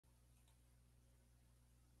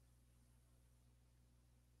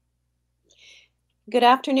Good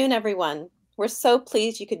afternoon, everyone. We're so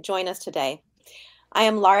pleased you could join us today. I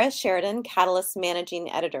am Laura Sheridan, Cadalyst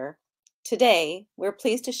Managing Editor. Today, we're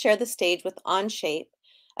pleased to share the stage with Onshape,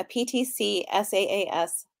 a PTC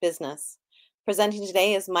SaaS business. Presenting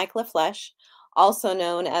today is Mike LaFleche, also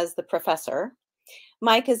known as the Professor.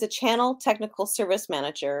 Mike is a Channel Technical Service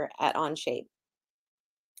Manager at Onshape.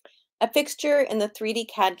 A fixture in the 3D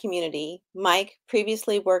CAD community, Mike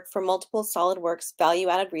previously worked for multiple SolidWorks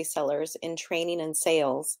value-added resellers in training and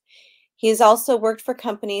sales. He has also worked for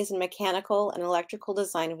companies in mechanical and electrical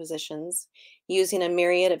design positions using a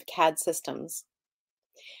myriad of CAD systems.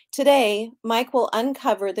 Today, Mike will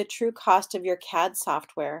uncover the true cost of your CAD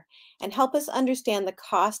software and help us understand the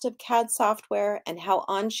cost of CAD software and how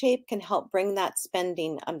Onshape can help bring that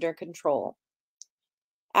spending under control.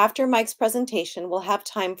 After Mike's presentation, we'll have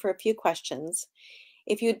time for a few questions.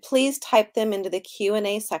 If you'd please type them into the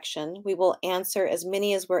Q&A section, we will answer as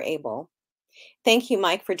many as we're able. Thank you,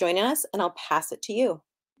 Mike, for joining us, and I'll pass it to you.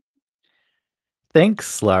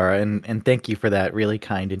 Thanks, Laura, and thank you for that really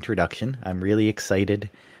kind introduction. I'm really excited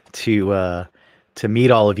to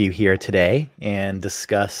meet all of you here today and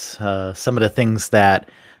discuss some of the things that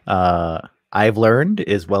I've learned,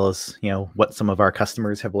 as well as what some of our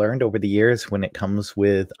customers have learned over the years when it comes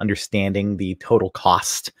with understanding the total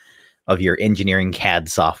cost of your engineering CAD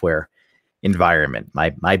software environment.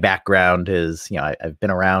 My background is I've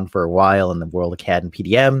been around for a while in the world of CAD and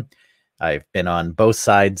PDM. I've been on both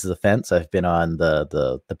sides of the fence. I've been on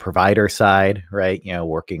the provider side, right?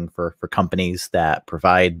 Working for companies that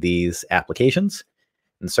provide these applications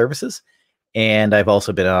and services, and I've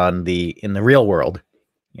also been in the real world,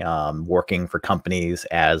 working for companies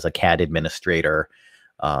as a CAD administrator,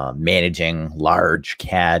 managing large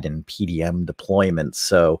CAD and PDM deployments.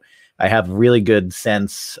 So I have a really good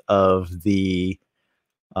sense of the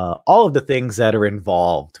all of the things that are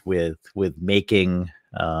involved with making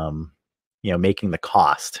making the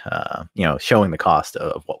cost, showing the cost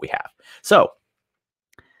of what we have. So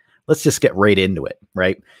let's just get right into it,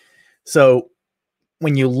 right? So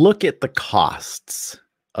when you look at the costs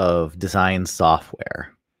of design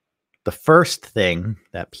software, the first thing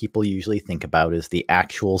that people usually think about is the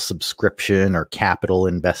actual subscription or capital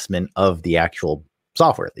investment of the actual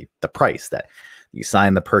software, the price that you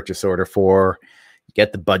sign the purchase order for, you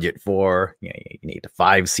get the budget for. You need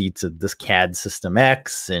 5 seats of this CAD system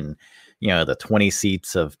X and the 20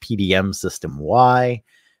 seats of PDM system Y,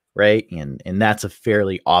 right? And that's a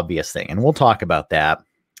fairly obvious thing. And we'll talk about that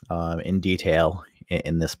in detail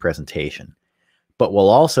in this presentation. But we'll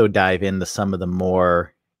also dive into some of the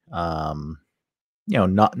more, not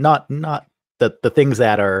the things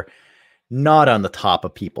that are not on the top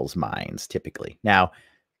of people's minds typically. Now,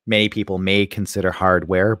 many people may consider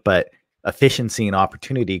hardware, but efficiency and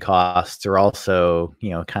opportunity costs are also,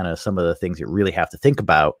 kind of some of the things you really have to think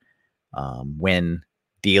about when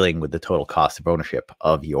dealing with the total cost of ownership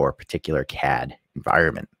of your particular CAD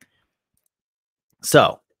environment.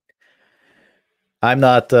 So I'm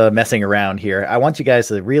not messing around here. I want you guys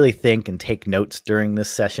to really think and take notes during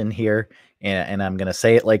this session here, and I'm going to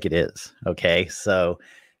say it like it is. Okay. So,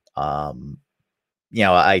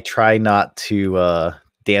 I try not to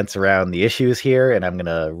dance around the issues here, and I'm going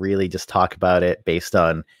to really just talk about it based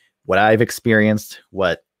on what I've experienced,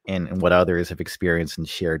 and what others have experienced and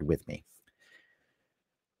shared with me.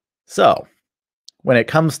 So when it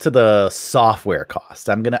comes to the software cost,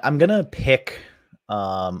 I'm gonna pick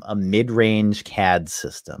a mid-range CAD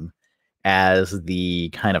system as the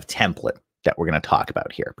kind of template that we're going to talk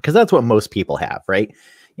about here, because that's what most people have, right?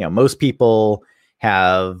 Most people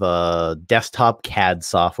have desktop CAD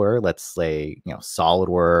software, let's say,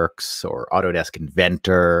 SolidWorks or Autodesk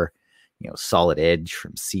Inventor, Solid Edge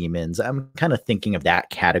from Siemens. I'm kind of thinking of that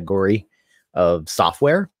category of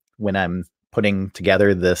software when I'm putting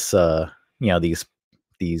together this,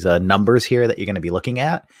 these numbers here that you're going to be looking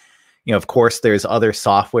at. Of course, there's other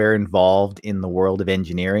software involved in the world of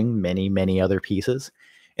engineering, many other pieces.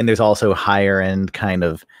 And there's also higher end kind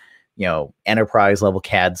of, enterprise level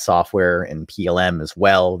CAD software and PLM as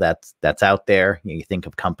well. That's out there. You think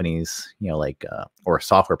of companies, like, or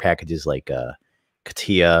software packages like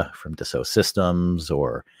CATIA from Dassault Systems,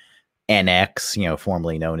 or NX,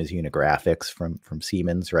 formerly known as Unigraphics from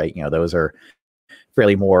Siemens, right? Those are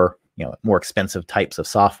fairly more expensive types of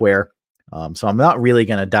software. So I'm not really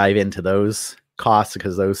going to dive into those costs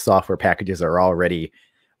because those software packages are already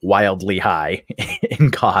wildly high in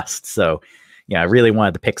cost. So, I really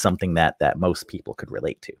wanted to pick something that most people could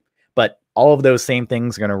relate to. But all of those same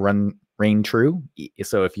things are going to reign true.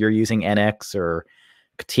 So if you're using NX or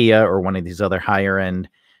CATIA or one of these other higher end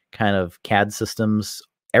kind of CAD systems,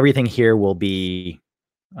 everything here will be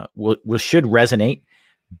should resonate,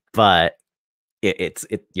 but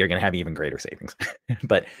you're going to have even greater savings.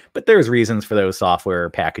 but there's reasons for those software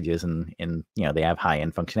packages, and they have high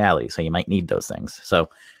end functionality, so you might need those things. So,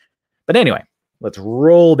 but anyway, let's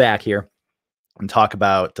roll back here and talk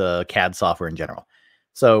about CAD software in general.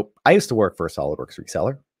 So I used to work for a SolidWorks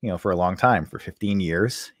reseller, for a long time, for 15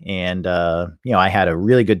 years, and I had a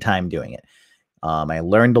really good time doing it. I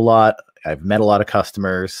learned a lot. I've met a lot of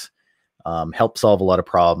customers, helped solve a lot of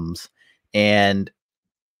problems, and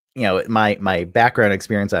my background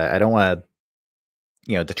experience, I don't want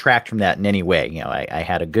to, detract from that in any way. I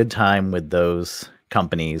had a good time with those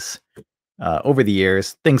companies. Over the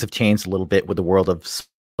years, things have changed a little bit with the world of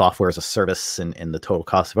software as a service and the total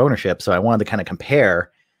cost of ownership. So I wanted to kind of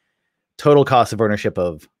compare total cost of ownership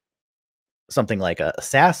of something like a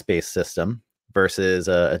SaaS-based system versus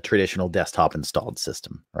a traditional desktop installed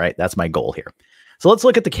system, right? That's my goal here. So let's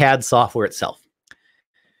look at the CAD software itself.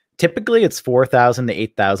 Typically, it's $4,000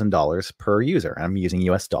 to $8,000 per user. I'm using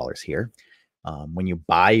US dollars here. When you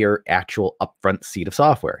buy your actual upfront seat of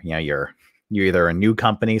software, you're either a new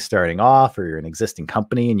company starting off, or you're an existing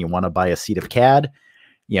company and you want to buy a seat of CAD.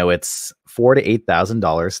 It's $4,000 to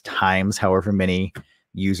 $8,000 times however many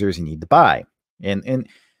users you need to buy, and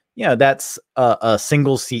that's a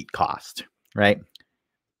single seat cost, right?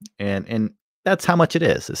 And that's how much it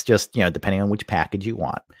is. It's just depending on which package you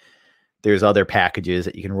want. There's other packages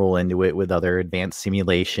that you can roll into it with other advanced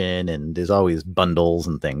simulation, and there's always bundles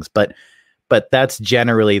and things. But that's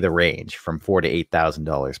generally the range, from $4,000 to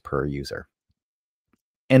 $8,000 per user.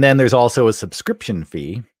 And then there's also a subscription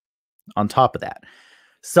fee on top of that.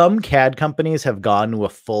 Some CAD companies have gone to a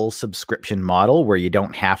full subscription model where you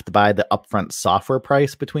don't have to buy the upfront software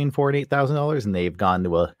price between $4,000 and $8,000, and they've gone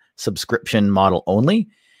to a subscription model only.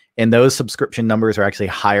 And those subscription numbers are actually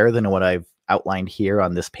higher than what I've outlined here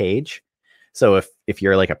on this page. So if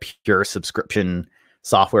you're like a pure subscription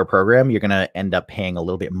software program, you're going to end up paying a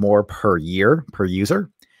little bit more per year per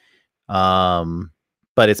user. But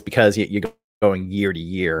it's because you're going year to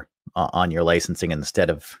year on your licensing instead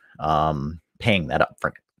of paying that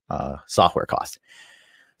upfront software cost.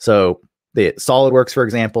 So the SolidWorks, for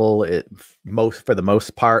example, for the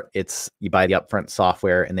most part, it's you buy the upfront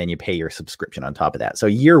software and then you pay your subscription on top of that. So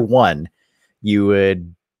year one, you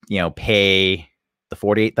would pay the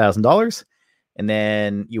 $48,000. And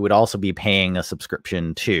then you would also be paying a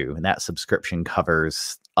subscription too. And that subscription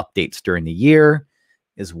covers updates during the year,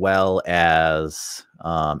 as well as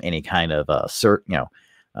any kind of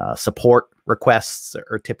support requests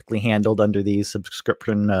are typically handled under these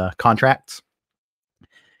subscription contracts.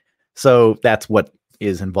 So that's what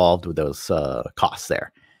is involved with those costs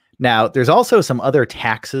there. Now, there's also some other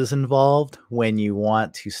taxes involved when you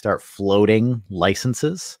want to start floating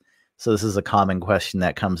licenses. So this is a common question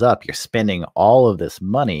that comes up. You're spending all of this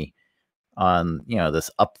money on, this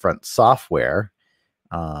upfront software,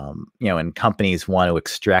 and companies want to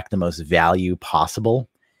extract the most value possible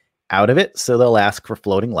out of it. So they'll ask for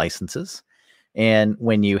floating licenses. And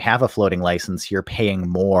when you have a floating license, you're paying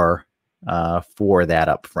more for that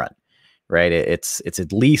upfront, right? It's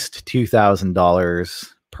at least $2,000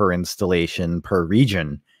 per installation per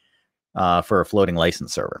region for a floating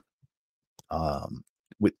license server.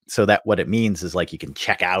 So that what it means is, like, you can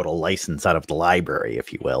check out a license out of the library,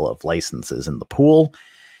 if you will, of licenses in the pool.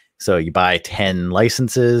 So you buy 10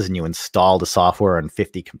 licenses and you install the software on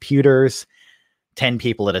 50 computers. 10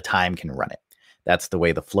 people at a time can run it. That's the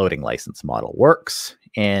way the floating license model works.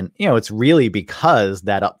 And, it's really because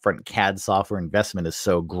that upfront CAD software investment is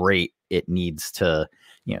so great, it needs to,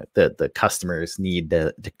 the customers need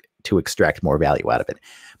to extract more value out of it.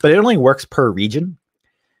 But it only works per region.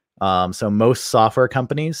 So most software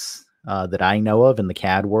companies that I know of in the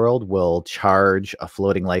CAD world will charge a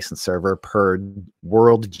floating license server per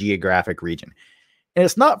world geographic region. And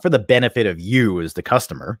it's not for the benefit of you as the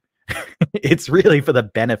customer. It's really for the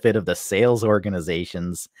benefit of the sales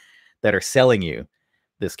organizations that are selling you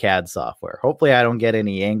this CAD software. Hopefully I don't get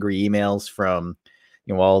any angry emails from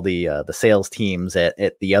all the sales teams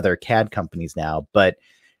at the other CAD companies now, but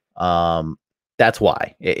that's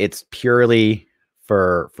why. It's purely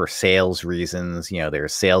for sales reasons.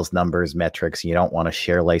 There's sales numbers, metrics. You don't want to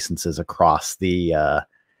share licenses across the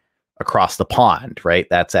pond, right?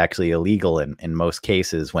 That's actually illegal in most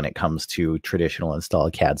cases when it comes to traditional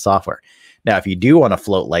installed CAD software. Now, if you do want to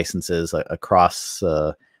float licenses across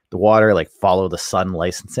the water, like follow the sun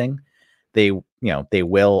licensing, they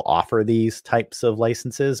will offer these types of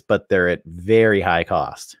licenses, but they're at very high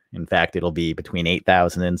cost. In fact, it'll be between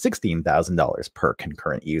 $8,000 and $16,000 per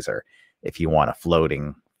concurrent user if you want a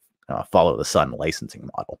floating follow the sun licensing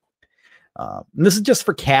model. And this is just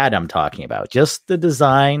for CAD I'm talking about, just the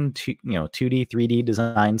design, 2D, 3D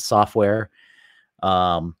design software.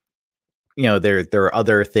 There are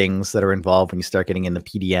other things that are involved when you start getting into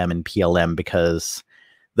PDM and PLM, because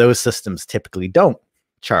those systems typically don't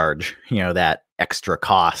charge, that extra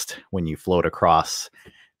cost when you float across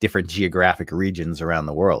different geographic regions around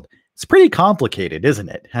the world. It's pretty complicated, isn't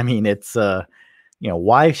it? I mean, it's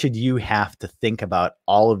why should you have to think about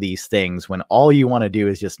all of these things when all you want to do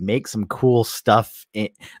is just make some cool stuff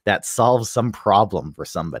that solves some problem for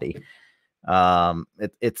somebody?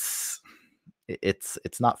 It's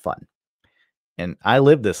not fun. And I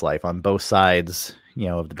lived this life on both sides,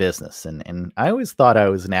 of the business. And I always thought I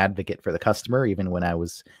was an advocate for the customer, even when I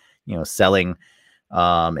was, selling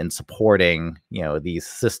and supporting, these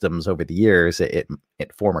systems over the years at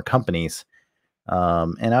former companies.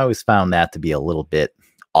 And I always found that to be a little bit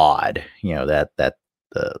odd, that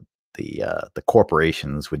the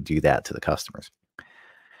corporations would do that to the customers.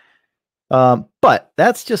 But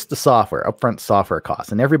that's just the software, upfront software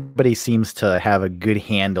costs, and everybody seems to have a good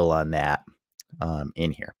handle on that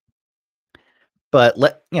in here. But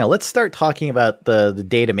let's start talking about the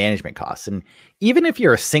data management costs. And even if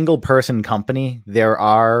you're a single person company, there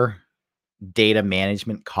are data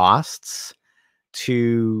management costs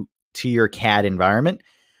to your CAD environment.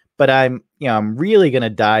 But I'm really going to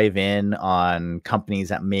dive in on companies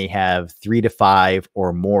that may have 3 to 5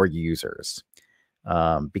 or more users.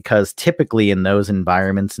 Because typically in those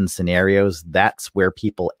environments and scenarios, that's where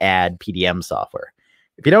people add PDM software.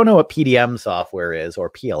 If you don't know what PDM software is, or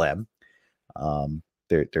PLM,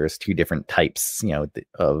 there's 2 different types,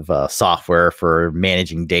 of software for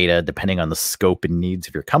managing data depending on the scope and needs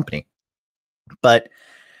of your company. But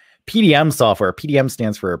PDM software, PDM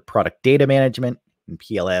stands for product data management, and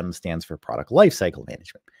PLM stands for product lifecycle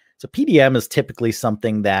management. So PDM is typically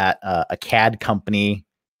something that a CAD company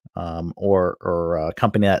or a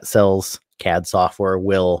company that sells CAD software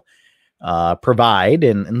will provide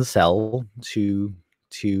and sell to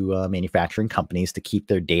manufacturing companies to keep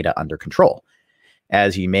their data under control.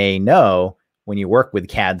 As you may know, when you work with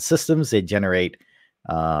CAD systems, they generate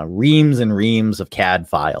reams and reams of CAD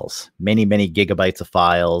files, many, many gigabytes of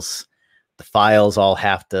files. The files all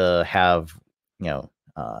have to have,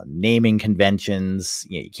 naming conventions.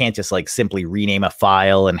 You can't just simply rename a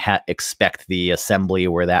file and expect the assembly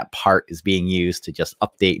where that part is being used to just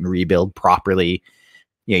update and rebuild properly.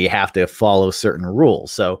 You have to follow certain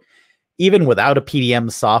rules. So even without a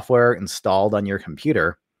PDM software installed on your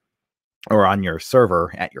computer or on your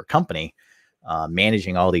server at your company,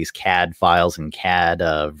 managing all these CAD files and CAD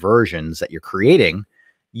versions that you're creating,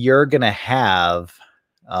 you're going to have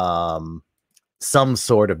some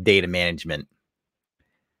sort of data management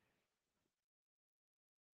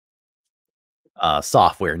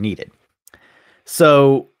software needed.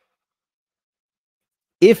 So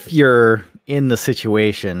if you're in the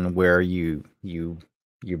situation where you've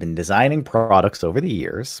been designing products over the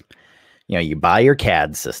years, you buy your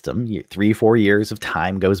CAD system, 3-4 years of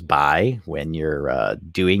time goes by when you're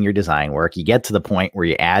doing your design work. You get to the point where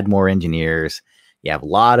you add more engineers, you have a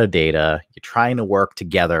lot of data, you're trying to work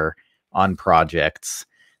together on projects.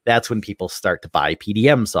 That's when people start to buy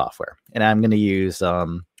PDM software. And I'm going to use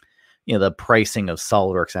the pricing of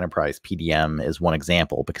SolidWorks Enterprise PDM is one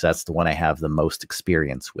example, because that's the one I have the most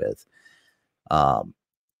experience with. When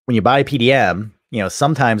you buy PDM,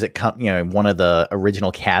 sometimes it comes, one of the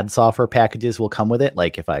original CAD software packages will come with it.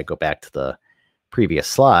 Like if I go back to the previous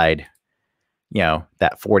slide,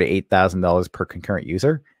 that $4,000 to $8,000 per concurrent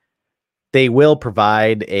user, they will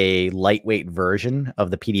provide a lightweight version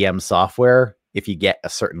of the PDM software if you get a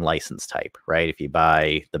certain license type, right? If you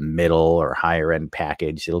buy the middle or higher end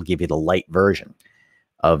package, it'll give you the light version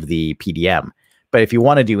of the PDM. But if you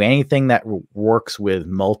want to do anything that works with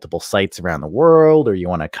multiple sites around the world, or you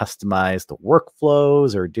want to customize the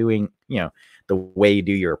workflows, or doing, the way you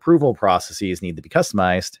do your approval processes need to be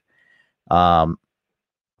customized,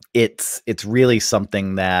 it's really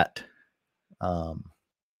something that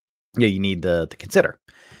you need to consider.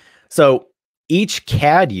 So each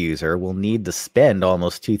CAD user will need to spend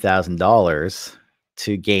almost $2,000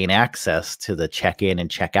 to gain access to the check-in and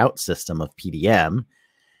check-out system of PDM,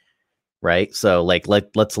 right? So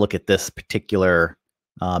let's look at this particular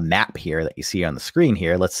map here that you see on the screen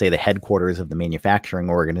here. Let's say the headquarters of the manufacturing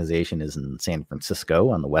organization is in San Francisco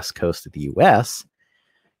on the west coast of the US.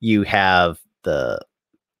 You have the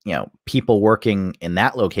people working in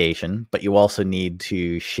that location, but you also need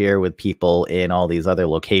to share with people in all these other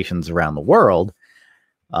locations around the world.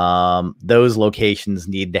 Those locations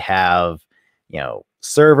need to have,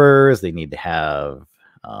 servers, they need to have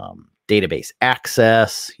database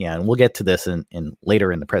access, and we'll get to this in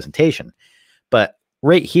later in the presentation. But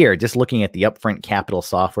right here, just looking at the upfront capital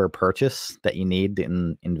software purchase that you need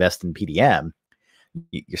to invest in PDM,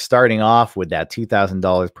 you're starting off with that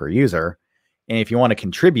 $2,000 per user. And if you want to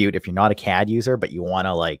contribute, if you're not a CAD user, but you want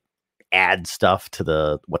to like add stuff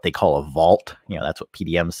to what they call a vault, that's what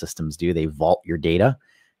PDM systems do. They vault your data,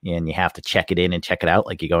 and you have to check it in and check it out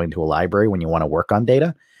like you go into a library when you want to work on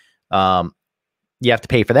data. You have to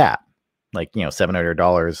pay for that. Like,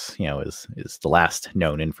 $700, is the last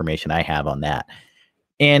known information I have on that.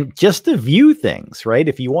 And just to view things, right?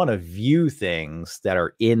 If you want to view things that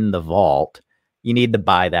are in the vault, you need to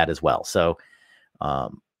buy that as well. So,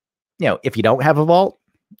 if you don't have a vault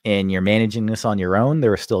and you're managing this on your own,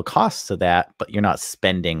 there are still costs to that, but you're not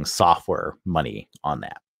spending software money on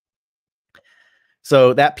that.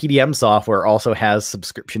 So that PDM software also has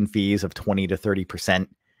subscription fees of 20 to 30%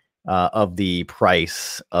 of the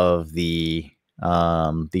price of the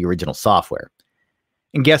original software.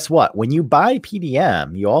 And guess what? When you buy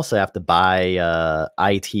PDM, you also have to buy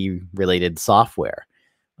IT-related software.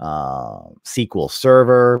 SQL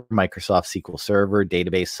Server, Microsoft SQL Server,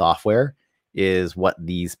 database software is what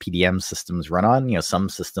these PDM systems run on. Some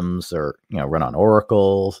systems are, run on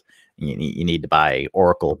Oracle. You need to buy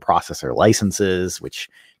Oracle processor licenses, which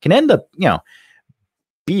can end up,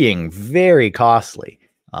 being very costly.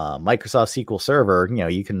 Microsoft SQL Server,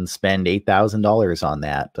 you can spend $8,000 on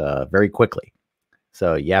that very quickly.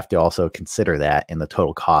 So you have to also consider that in the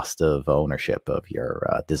total cost of ownership of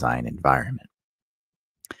your design environment.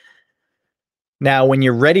 Now, when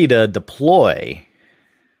you're ready to deploy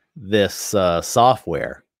this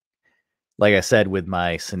software, like I said, with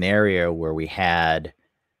my scenario where we had,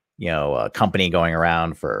 a company going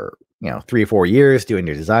around for, 3 or 4 years doing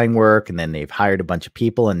their design work, and then they've hired a bunch of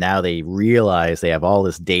people, and now they realize they have all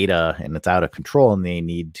this data and it's out of control and they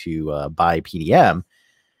need to buy PDM.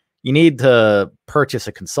 You need to purchase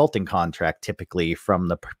a consulting contract typically from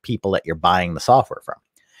the people that you're buying the software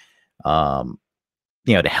from,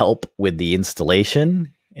 to help with the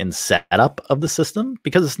installation and setup of the system,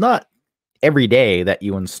 because it's not every day that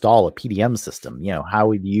you install a PDM system. How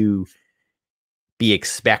would you be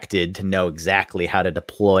expected to know exactly how to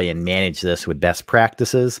deploy and manage this with best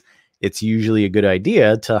practices? It's usually a good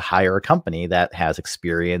idea to hire a company that has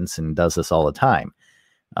experience and does this all the time.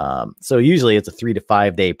 So usually it's a 3 to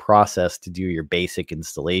 5 day process to do your basic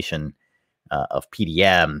installation of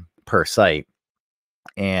PDM per site.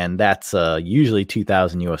 And that's usually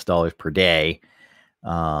 $2,000 per day.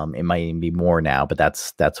 It might even be more now, but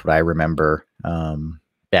that's what I remember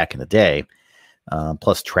back in the day,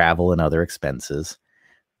 plus travel and other expenses.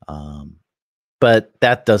 But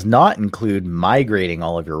that does not include migrating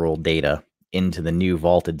all of your old data into the new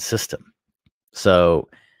vaulted system. So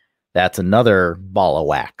that's another ball of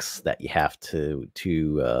wax that you have to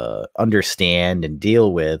understand and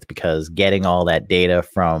deal with, because getting all that data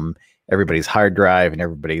from everybody's hard drive and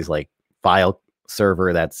everybody's like file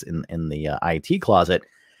server that's in the IT closet,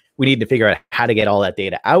 we need to figure out how to get all that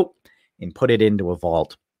data out and put it into a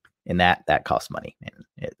vault, and that costs money,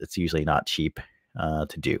 and it's usually not cheap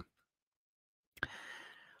to do.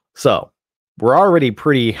 So we're already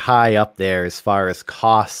pretty high up there as far as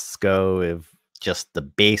costs go of just the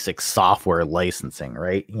basic software licensing,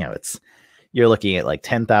 right? You're looking at like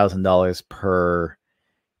 $10,000 per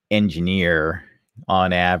engineer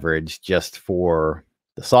on average just for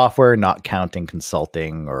the software, not counting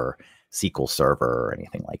consulting or SQL Server or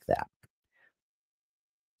anything like that.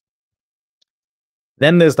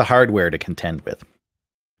 Then there's the hardware to contend with.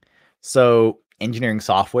 So engineering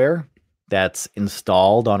software that's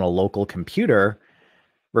installed on a local computer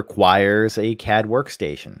requires a CAD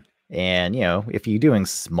workstation. And, if you're doing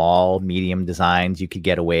small, medium designs, you could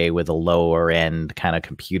get away with a lower end kind of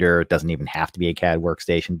computer. It doesn't even have to be a CAD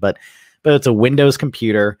workstation, but it's a Windows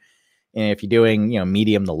computer. And if you're doing,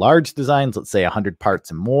 medium to large designs, let's say 100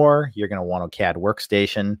 parts and more, you're going to want a CAD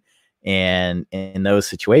workstation. And in those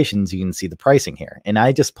situations, you can see the pricing here. And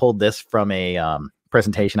I just pulled this from a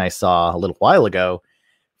presentation I saw a little while ago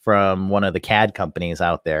from one of the CAD companies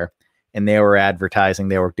out there. And they were advertising,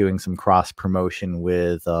 they were doing some cross promotion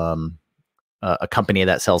with a company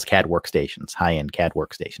that sells CAD workstations, high-end CAD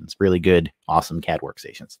workstations, really good, awesome CAD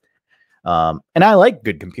workstations. And I like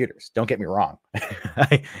good computers. Don't get me wrong.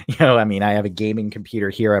 I have a gaming computer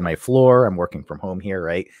here on my floor. I'm working from home here,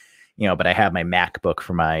 right? But I have my MacBook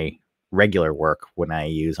for my regular work when I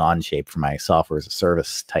use Onshape for my software as a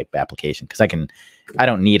service type application, because I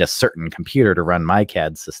don't need a certain computer to run my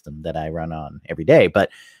CAD system that I run on every day. But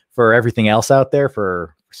for everything else out there,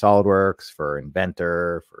 for SolidWorks, for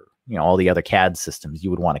Inventor, for all the other CAD systems, you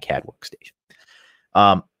would want a CAD workstation.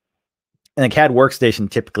 And a CAD workstation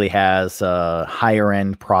typically has higher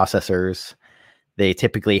end processors. They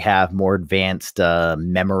typically have more advanced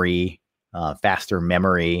memory, faster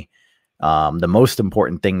memory. The most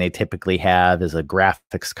important thing they typically have is a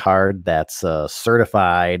graphics card that's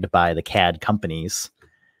certified by the CAD companies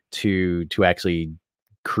to actually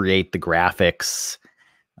create the graphics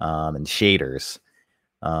and shaders.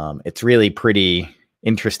 It's really pretty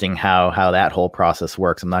interesting how that whole process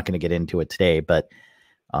works. I'm not going to get into it today, but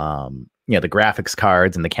the graphics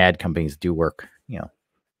cards and the CAD companies do work,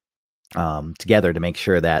 together to make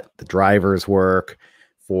sure that the drivers work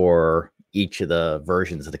for each of the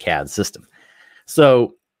versions of the CAD system.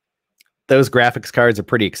 So those graphics cards are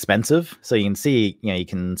pretty expensive. So you can see, you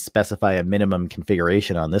can specify a minimum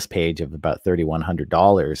configuration on this page of about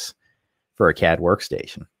 $3,100 for a CAD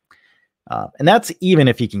workstation. And that's even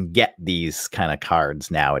if you can get these kind of cards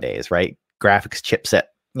nowadays, right? Graphics chipset,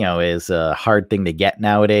 is a hard thing to get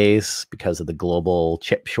nowadays because of the global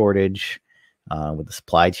chip shortage with the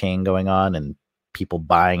supply chain going on and people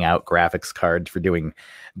buying out graphics cards for doing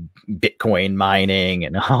Bitcoin mining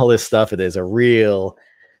and all this stuff. There's a real,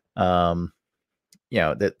 there's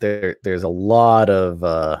a lot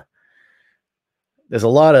of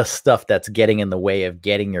stuff that's getting in the way of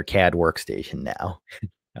getting your CAD workstation now.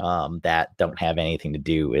 That don't have anything to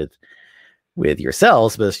do with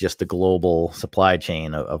yourselves, but it's just the global supply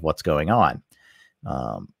chain of what's going on.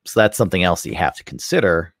 So that's something else that you have to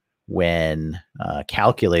consider when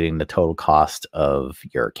calculating the total cost of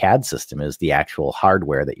your CAD system is the actual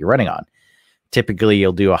hardware that you're running on. Typically,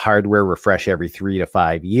 you'll do a hardware refresh every 3 to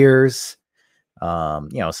 5 years.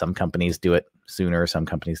 Some companies do it sooner, some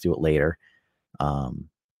companies do it later.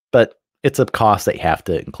 But it's a cost that you have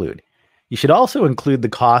to include. You should also include the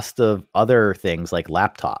cost of other things like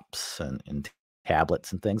laptops and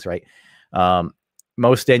tablets and things, right?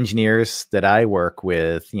 Most engineers that I work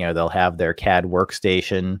with, they'll have their CAD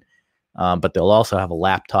workstation, but they'll also have a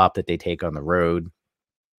laptop that they take on the road,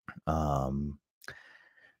 or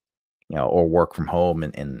work from home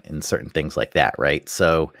and certain things like that, right?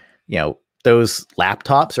 So, those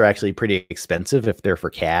laptops are actually pretty expensive if they're for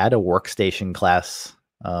CAD. A workstation class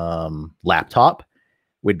laptop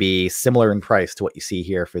would be similar in price to what you see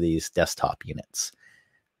here for these desktop units.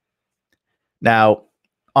 Now,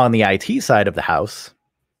 on the IT side of the house,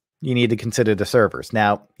 you need to consider the servers.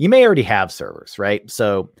 Now, you may already have servers, right?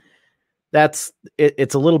 So it's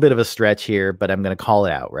a little bit of a stretch here, but I'm going to call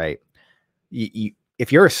it out, right?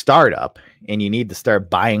 If you're a startup and you need to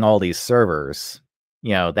start buying all these servers,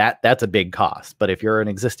 that's a big cost. But if you're an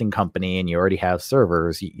existing company and you already have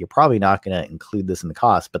servers, you're probably not going to include this in the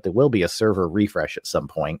cost, but there will be a server refresh at some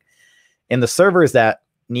point. And the servers that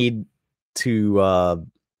need to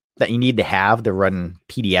that you need to have to run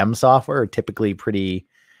PDM software are typically pretty.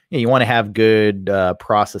 You want to have good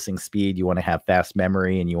processing speed, you want to have fast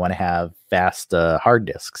memory, and you want to have fast hard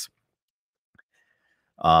disks.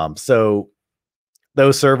 So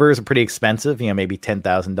those servers are pretty expensive, maybe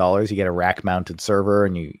 $10,000. You get a rack mounted server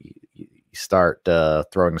and you start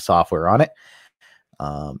throwing the software on it.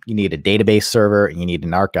 You need a database server and you need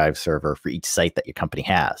an archive server for each site that your company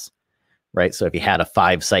has, right? So if you had a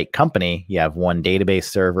 5-site company, you have 1 database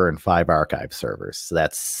server and 5 archive servers. So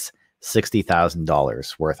that's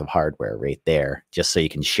 $60,000 worth of hardware right there, just so you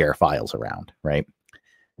can share files around, right?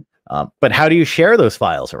 But how do you share those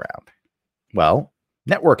files around? Well,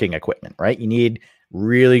 networking equipment, right? You need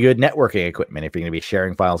really good networking equipment if you're going to be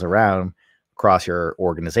sharing files around across your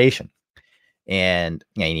organization. And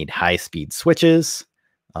you need high-speed switches,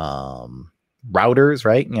 routers,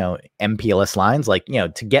 right? MPLS lines, like,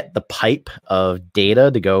 to get the pipe of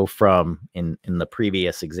data to go from, in the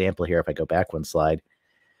previous example here, if I go back 1 slide,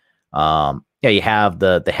 you have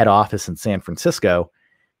the head office in San Francisco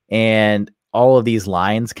and all of these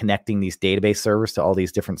lines connecting these database servers to all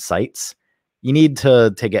these different sites. You need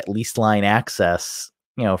to get leased line access,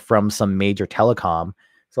 from some major telecom.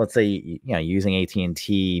 So let's say, using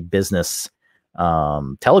AT&T business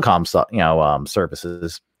telecom,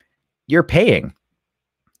 services, you're paying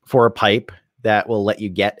for a pipe that will let you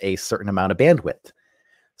get a certain amount of bandwidth.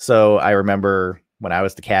 So I remember when I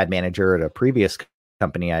was the CAD manager at a previous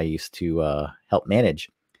company I used to help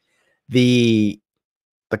manage, the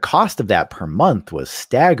cost of that per month was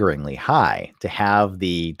staggeringly high to have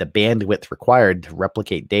the bandwidth required to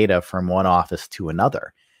replicate data from one office to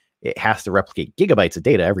another. It has to replicate gigabytes of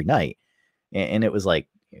data every night. And it was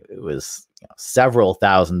several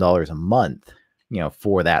 $1,000s a month,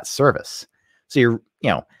 for that service. So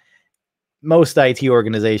most IT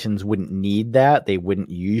organizations wouldn't need that. They wouldn't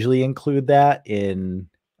usually include that in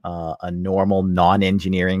a normal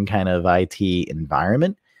non-engineering kind of IT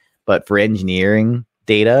environment. But for engineering,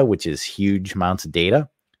 data, which is huge amounts of data,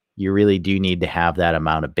 you really do need to have that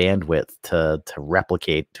amount of bandwidth to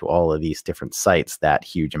replicate to all of these different sites that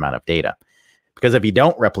huge amount of data. Because if you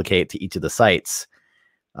don't replicate to each of the sites,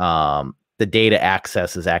 the data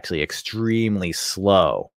access is actually extremely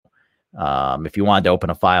slow. If you wanted to open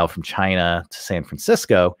a file from China to San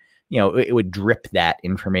Francisco, it would drip that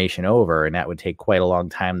information over, and that would take quite a long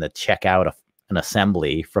time to check out an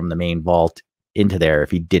assembly from the main vault into there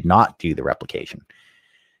if you did not do the replication.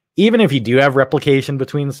 Even if you do have replication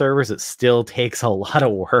between servers, it still takes a lot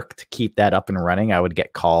of work to keep that up and running. I would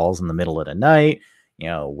get calls in the middle of the night,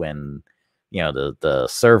 when the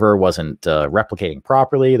server wasn't replicating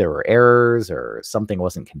properly, there were errors or something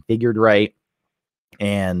wasn't configured right.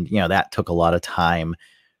 And, that took a lot of time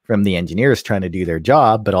from the engineers trying to do their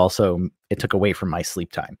job, but also it took away from my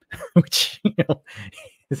sleep time, which,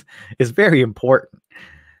 is very important.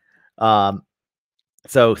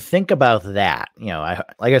 So think about that.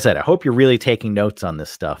 Like I said, I hope you're really taking notes on this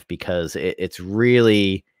stuff, because it's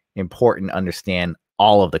really important to understand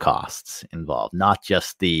all of the costs involved, not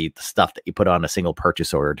just the stuff that you put on a single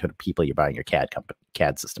purchase order to the people you're buying your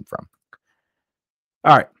CAD system from.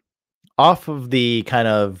 All right. Off of the kind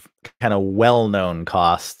of well-known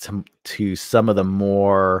costs to some of the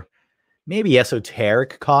more maybe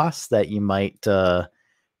esoteric costs that you might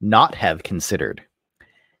not have considered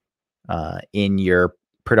in your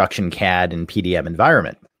production CAD and PDM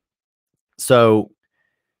environment. So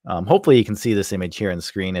hopefully you can see this image here on the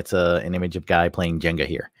screen. It's an image of a guy playing Jenga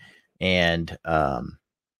here. And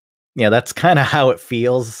that's kind of how it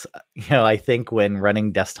feels. I think when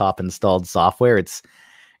running desktop installed software, it's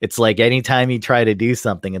like anytime you try to do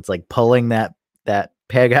something, it's like pulling that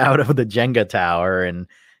peg out of the Jenga tower, and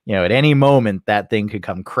at any moment that thing could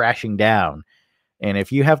come crashing down. And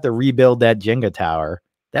if you have to rebuild that Jenga tower,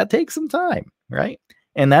 that takes some time, right?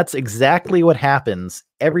 And that's exactly what happens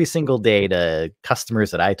every single day to customers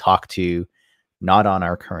that I talk to, not on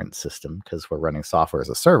our current system, because we're running software as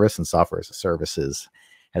a service, and software as a service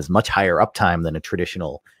has much higher uptime than a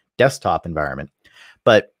traditional desktop environment.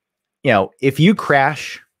 But, if you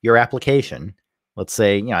crash your application, let's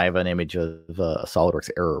say, I have an image of a SolidWorks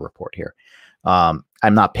error report here. I'm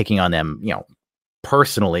not picking on them,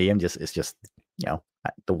 personally. It's just,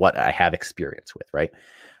 what I have experience with, right?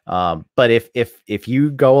 But if you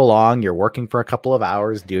go along, you're working for a couple of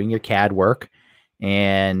hours doing your CAD work,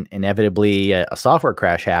 and inevitably a software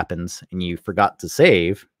crash happens and you forgot to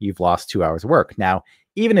save, you've lost 2 hours of work. Now,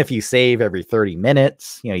 even if you save every 30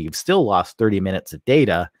 minutes, you've still lost 30 minutes of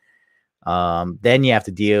data. Then you have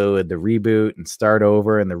to deal with the reboot and start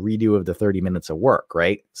over and the redo of the 30 minutes of work,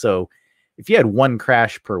 right? So if you had one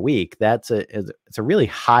crash per week, it's a really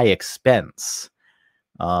high expense,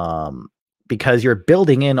 because you're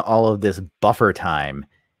building in all of this buffer time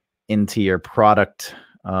into your product,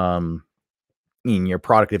 in your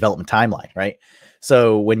product development timeline, right?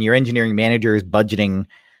 So when your engineering manager is budgeting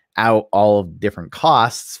out all of different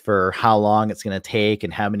costs for how long it's going to take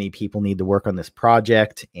and how many people need to work on this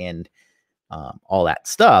project and all that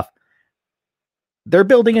stuff, they're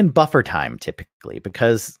building in buffer time typically,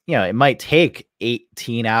 because it might take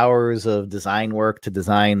 18 hours of design work to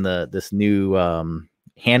design this new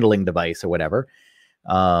handling device or whatever.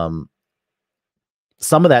 Some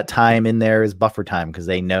of that time in there is buffer time, because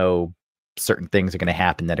they know certain things are going to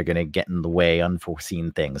happen that are going to get in the way,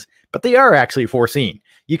 unforeseen things, but they are actually foreseen.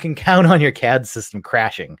 You can count on your CAD system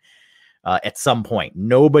crashing at some point.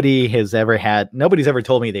 Nobody's ever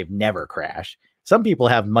told me they've never crashed. Some people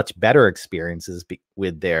have much better experiences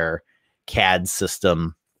with their CAD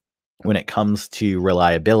system when it comes to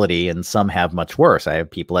reliability, and some have much worse. I have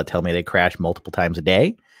people that tell me they crash multiple times a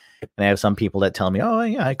day, and I have some people that tell me, oh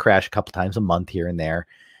yeah, I crash a couple times a month here and there.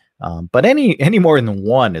 But any more than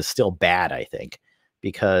one is still bad, I think,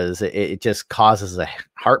 because it just causes a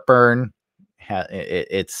heartburn.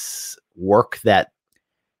 It's work that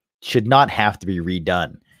should not have to be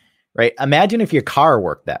redone, right? Imagine if your car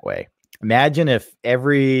worked that way. Imagine if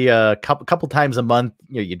every couple times a month,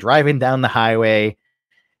 you're driving down the highway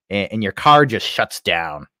and your car just shuts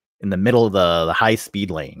down in the middle of the high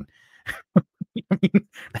speed lane. I mean,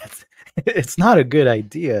 it's not a good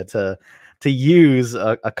idea to use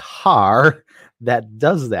a car that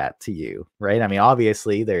does that to you, right? I mean,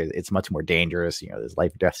 obviously it's much more dangerous. There's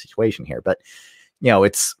life or death situation here, but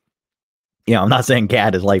it's, I'm not saying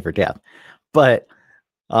CAD is life or death, but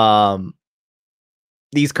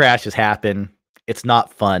these crashes happen. It's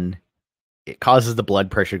not fun. It causes the blood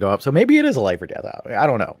pressure to go up. So maybe it is a life or death. I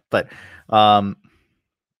don't know, but I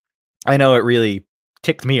know it really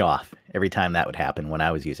ticked me off every time that would happen when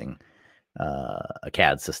I was using a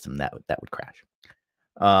CAD system that would crash.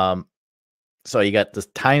 So you got this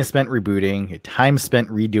time spent rebooting, time spent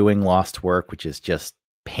redoing lost work, which is just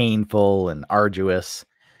painful and arduous.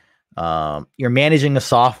 You're managing the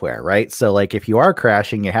software, right? So like if you are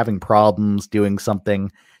crashing, you're having problems doing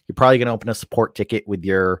something, you're probably going to open a support ticket with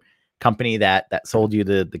your company that sold you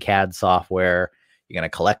the CAD software. You're going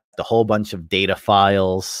to collect a whole bunch of data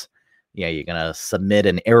files. You're going to submit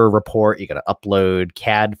an error report. You're going to upload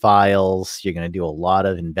CAD files. You're going to do a lot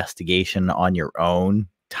of investigation on your own,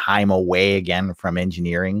 time away again from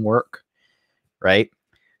engineering work, right?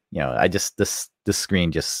 I just this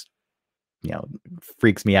screen just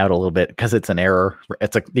freaks me out a little bit because it's an error.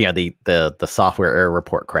 It's the software error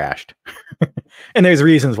report crashed. And there's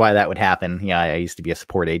reasons why that would happen. I used to be a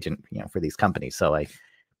support agent, for these companies. So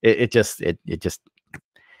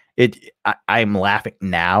I'm laughing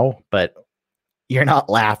now, but you're not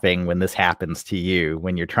laughing when this happens to you,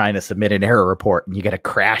 when you're trying to submit an error report and you get a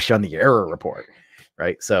crash on the error report.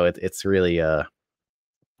 Right. So it's really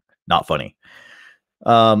not funny.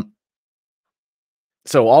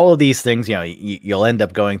 So all of these things, you'll end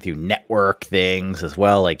up going through network things as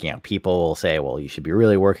well. Like, people will say, well, you should be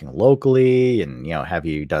really working locally and, have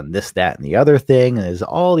you done this, that, and the other thing? And there's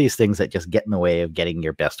all these things that just get in the way of getting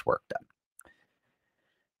your best work done.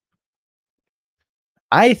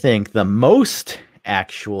 I think the most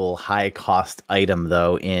actual high cost item,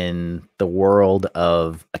 though, in the world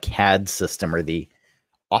of a CAD system are the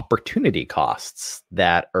opportunity costs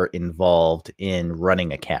that are involved in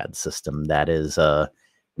running a CAD system that is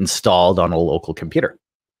installed on a local computer.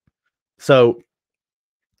 So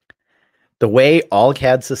the way all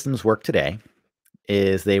CAD systems work today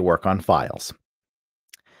is they work on files.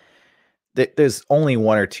 There's only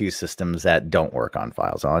one or two systems that don't work on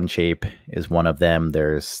files. Onshape is one of them.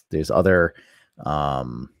 There's other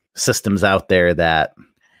systems out there that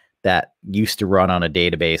used to run on a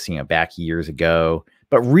database, back years ago.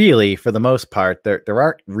 But really, for the most part, there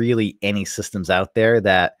aren't really any systems out there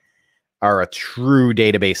that are a true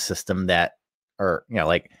database system that are,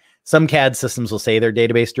 like some CAD systems will say they're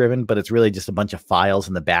database driven, but it's really just a bunch of files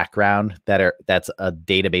in the background that's a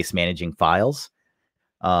database managing files.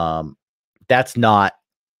 That's not,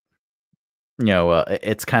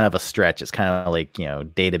 it's kind of a stretch. It's kind of like,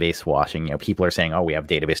 database washing. People are saying, oh, we have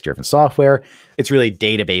database driven software. It's really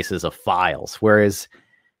databases of files. Whereas,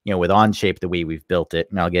 with Onshape, the way we've built it,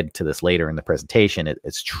 and I'll get to this later in the presentation,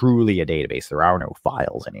 it's truly a database. There are no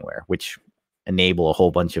files anywhere, which enable a whole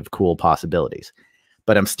bunch of cool possibilities.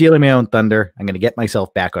 But I'm stealing my own thunder. I'm going to get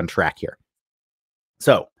myself back on track here.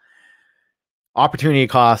 So, opportunity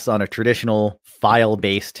costs on a traditional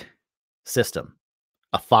file-based system.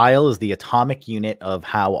 A file is the atomic unit of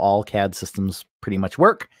how all CAD systems pretty much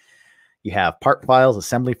work. You have part files,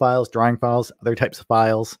 assembly files, drawing files, other types of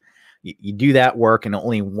files. You do that work, and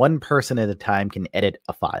only one person at a time can edit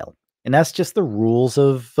a file. And that's just the rules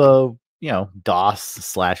of,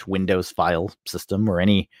 DOS/Windows file system, or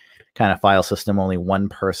any kind of file system. Only one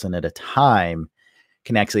person at a time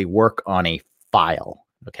can actually work on a file,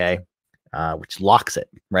 okay? Which locks it,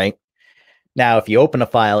 right? Now, if you open a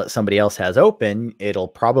file that somebody else has open, it'll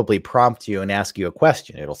probably prompt you and ask you a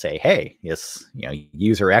question. It'll say, hey, yes,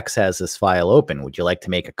 user X has this file open. Would you like to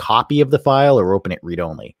make a copy of the file or open it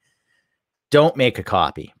read-only? Don't make a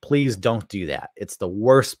copy. Please don't do that. It's the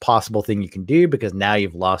worst possible thing you can do, because now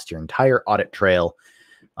you've lost your entire audit trail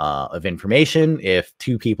of information. If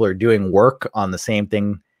two people are doing work on the same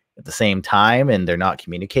thing at the same time and they're not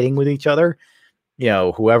communicating with each other,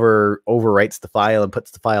 whoever overwrites the file and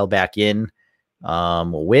puts the file back in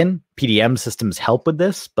will win. PDM systems help with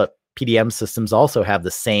this, but PDM systems also have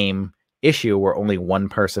the same issue where only one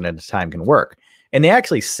person at a time can work. And they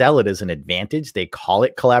actually sell it as an advantage. They call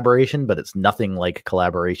it collaboration, but it's nothing like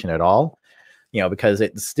collaboration at all, because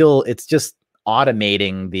it's just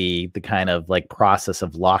automating the kind of like process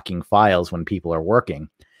of locking files when people are working.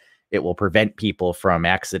 It will prevent people from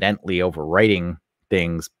accidentally overwriting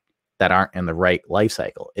things that aren't in the right life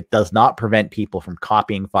cycle. It does not prevent people from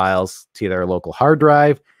copying files to their local hard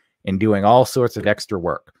drive and doing all sorts of extra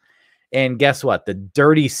work. And guess what? The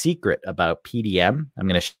dirty secret about PDM, I'm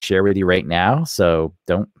going to share with you right now. So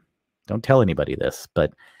don't tell anybody this,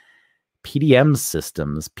 but PDM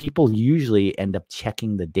systems, people usually end up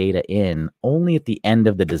checking the data in only at the end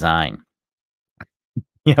of the design.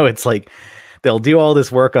 It's like they'll do all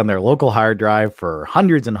this work on their local hard drive for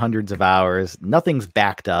hundreds and hundreds of hours. Nothing's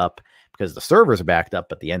backed up because the servers are backed up,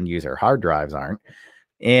 but the end user hard drives aren't.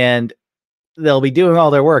 And they'll be doing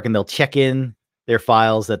all their work and they'll check in their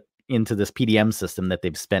files into this PDM system that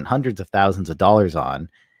they've spent hundreds of thousands of dollars on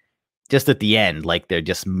just at the end. Like they're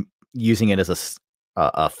just using it as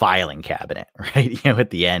a filing cabinet, right? At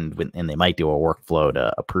the end, and they might do a workflow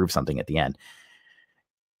to approve something at the end.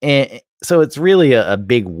 And so it's really a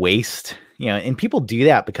big waste, and people do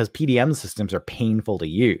that because PDM systems are painful to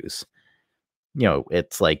use.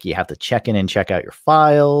 It's like you have to check in and check out your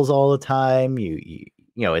files all the time.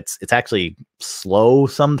 It's actually slow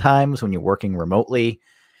sometimes when you're working remotely,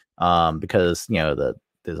 because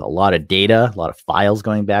there's a lot of data, a lot of files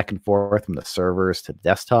going back and forth from the servers to the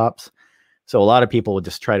desktops. So a lot of people would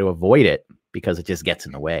just try to avoid it because it just gets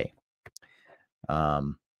in the way.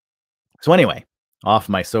 So anyway, off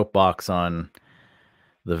my soapbox on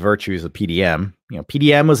the virtues of PDM.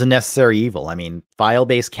 PDM was a necessary evil. I mean,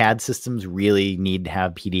 file-based CAD systems really need to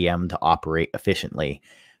have PDM to operate efficiently,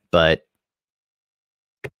 but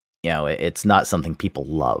it's not something people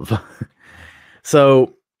love.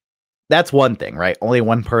 So that's one thing, right? Only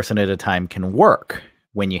one person at a time can work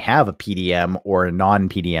when you have a PDM or a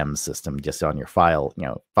non-PDM system just on your file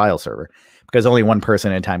server, because only one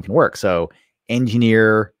person at a time can work. So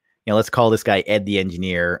engineer, let's call this guy Ed the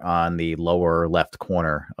engineer on the lower left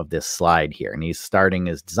corner of this slide here. And he's starting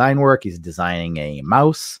his design work. He's designing a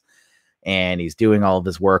mouse, and he's doing all of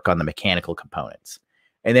his work on the mechanical components.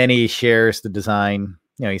 And then he shares the design.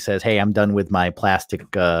 He says, hey, I'm done with my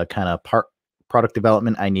plastic kind of product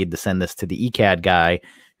development. I need to send this to the ECAD guy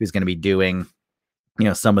who's going to be doing,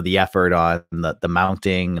 some of the effort on the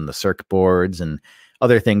mounting and the circuit boards and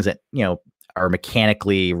other things that, are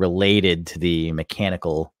mechanically related to the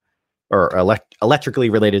mechanical or electrically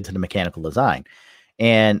related to the mechanical design.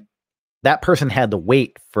 And that person had to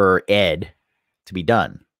wait for Ed to be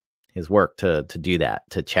done, his work to do that,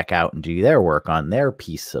 to check out and do their work on their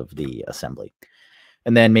piece of the assembly.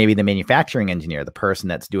 And then maybe the manufacturing engineer, the person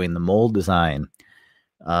that's doing the mold design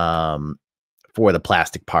for the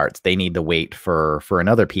plastic parts, they need to wait for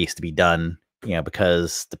another piece to be done,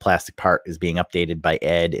 because the plastic part is being updated by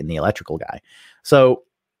Ed and the electrical guy. So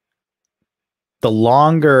the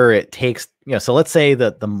longer it takes, so let's say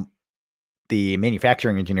that the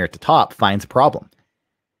manufacturing engineer at the top finds a problem.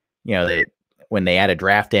 When they add a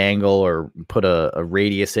draft angle or put a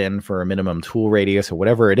radius in for a minimum tool radius or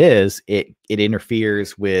whatever it is, it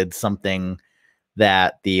interferes with something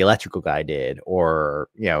that the electrical guy did, or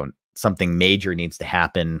something major needs to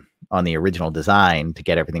happen on the original design to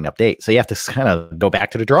get everything to update. So you have to kind of go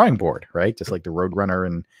back to the drawing board, right? Just like the Roadrunner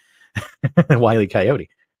and Wile E. Coyote.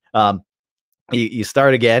 You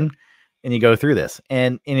start again and you go through this.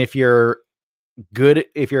 And if you're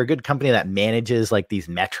a good company that manages like these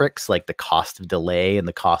metrics, like the cost of delay and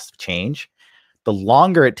the cost of change, the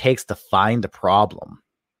longer it takes to find a problem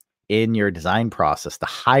in your design process, the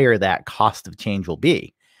higher that cost of change will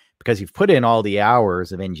be, because you've put in all the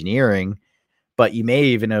hours of engineering, but you may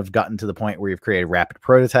even have gotten to the point where you've created rapid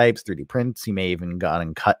prototypes, 3D prints. You may even gone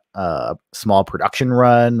and cut a small production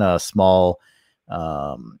run, a small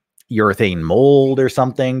urethane mold or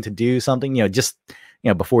something to do something, just,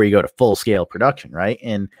 before you go to full scale production. Right.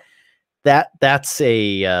 And that's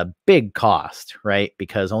a big cost, right?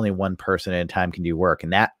 Because only one person at a time can do work.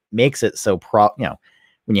 And that makes it so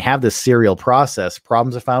when you have this serial process,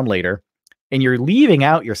 problems are found later, and you're leaving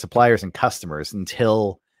out your suppliers and customers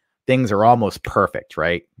until things are almost perfect,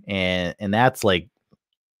 right? And that's like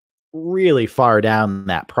really far down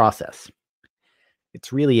that process.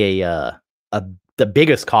 It's really the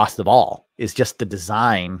biggest cost of all is just the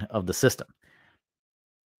design of the system.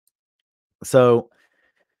 So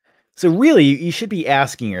really, you should be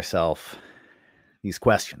asking yourself these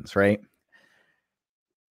questions, right?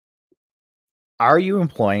 Are you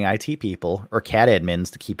employing IT people or CAD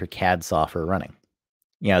admins to keep your CAD software running?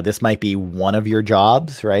 This might be one of your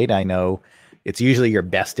jobs, right? I know it's usually your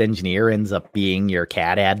best engineer ends up being your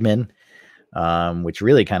CAD admin, which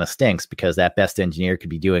really kind of stinks, because that best engineer could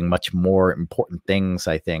be doing much more important things,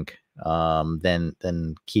 I think,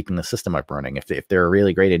 than keeping the system up running. If they're a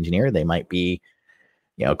really great engineer, they might be,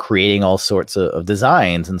 creating all sorts of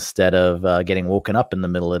designs instead of getting woken up in the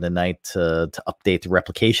middle of the night to update the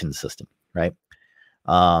replication system, right?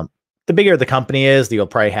 The bigger the company is, you'll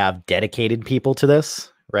probably have dedicated people to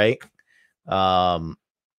this, right? And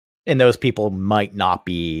those people might not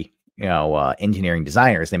be, engineering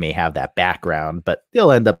designers. They may have that background, but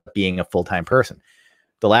they'll end up being a full-time person.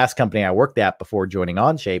 The last company I worked at before joining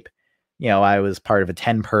Onshape, I was part of a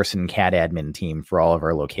 10-person CAD admin team for all of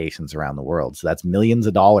our locations around the world. So that's millions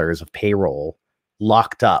of dollars of payroll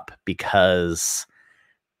locked up because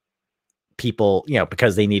people,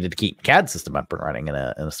 because they needed to keep CAD system up and running in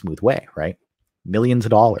a smooth way, right? Millions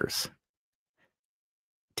of dollars,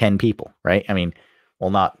 10 people, right? I mean,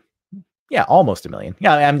 well, not Yeah, almost $1 million.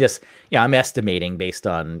 Yeah, I'm just, I'm estimating based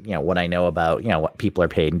on, what I know about, what people are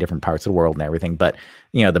paid in different parts of the world and everything. But,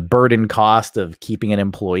 the burden cost of keeping an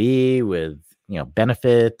employee with,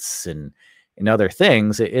 benefits and other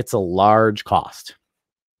things, it's a large cost.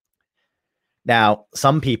 Now,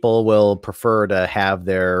 some people will prefer to have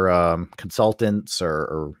their consultants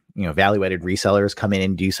or evaluated resellers come in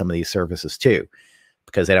and do some of these services too,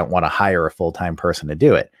 because they don't want to hire a full-time person to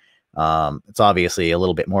do it. It's obviously a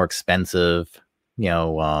little bit more expensive,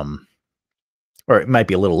 or it might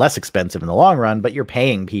be a little less expensive in the long run, but you're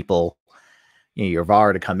paying people, your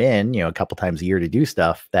VAR to come in, a couple times a year to do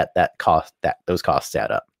stuff those costs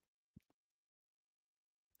add up.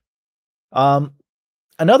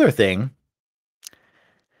 Another thing,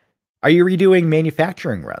 are you redoing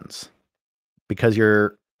manufacturing runs because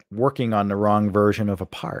you're working on the wrong version of a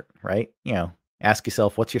part, right? Ask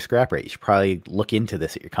yourself, what's your scrap rate? You should probably look into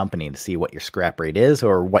this at your company to see what your scrap rate is,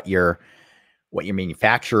 or what your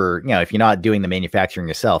manufacturer, if you're not doing the manufacturing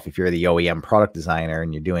yourself, if you're the OEM product designer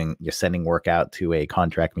and you're sending work out to a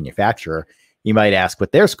contract manufacturer, you might ask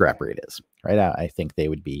what their scrap rate is, right? I think they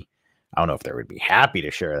would be, I don't know if they would be happy to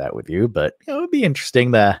share that with you, but it would be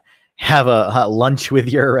interesting to have a lunch with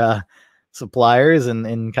your suppliers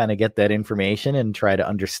and kind of get that information and try to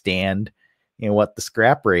understand, what the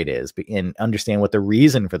scrap rate is and understand what the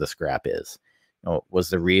reason for the scrap is.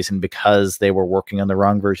 Was the reason because they were working on the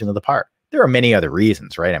wrong version of the part? There are many other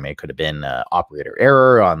reasons, right? I mean, it could have been operator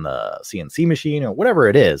error on the CNC machine or whatever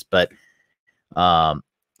it is, but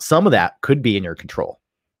some of that could be in your control.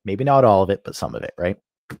 Maybe not all of it, but some of it, right?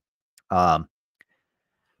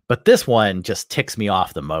 But this one just ticks me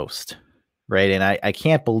off the most, right? And I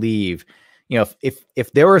can't believe,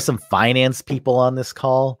 if there were some finance people on this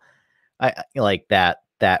call, I like that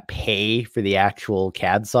pay for the actual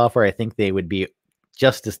CAD software, I think they would be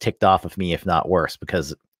just as ticked off of me, if not worse,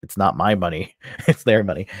 because it's not my money, it's their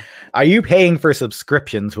money. Are you paying for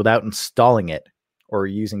subscriptions without installing it or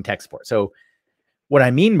using tech support? So what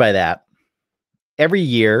I mean by that, every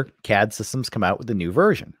year CAD systems come out with a new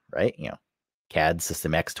version, right? CAD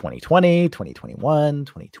System X 2020, 2021,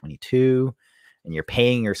 2022, and you're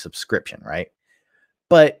paying your subscription, right?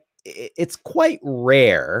 But it's quite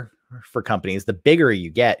rare for companies. The bigger you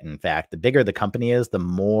get, in fact, the bigger the company is, the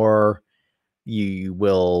more you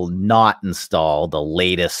will not install the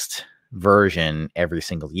latest version every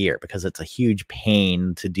single year, because it's a huge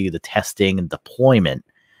pain to do the testing and deployment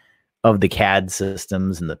of the CAD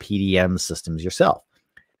systems and the PDM systems yourself.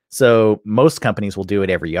 So most companies will do it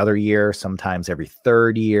every other year, sometimes every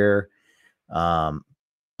third year.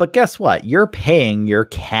 But guess what? You're paying your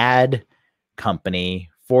CAD company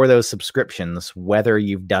for those subscriptions, whether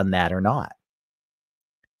you've done that or not.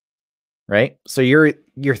 Right? So you're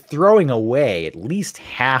throwing away at least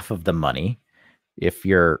half of the money if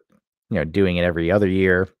you're, doing it every other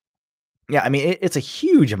year. Yeah, I mean, it's a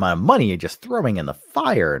huge amount of money you're just throwing in the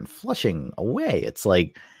fire and flushing away. It's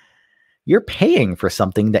like you're paying for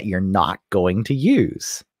something that you're not going to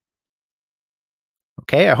use.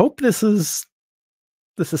 Okay, I hope this is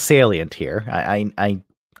salient here.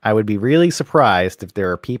 I would be really surprised if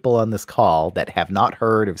there are people on this call that have not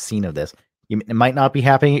heard or seen of this. It might not be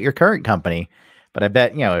happening at your current company, but I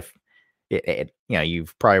bet, if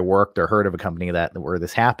you've probably worked or heard of a company where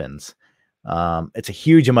this happens. It's a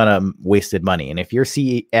huge amount of wasted money. And if your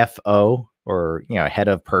CFO or, head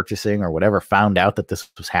of purchasing or whatever found out that this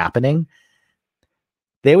was happening,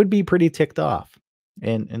 they would be pretty ticked off,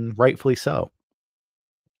 and rightfully so.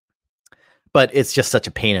 But it's just such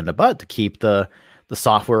a pain in the butt to keep the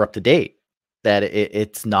software up to date that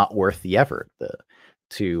it's not worth the effort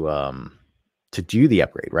to do the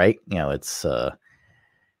upgrade, right? It's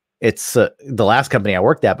the last company I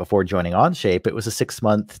worked at before joining Onshape. It was a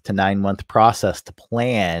 6-month to 9-month process to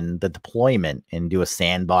plan the deployment and do a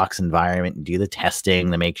sandbox environment and do the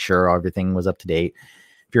testing to make sure everything was up to date.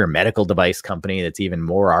 If you're a medical device company, that's even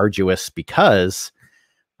more arduous because,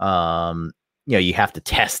 you have to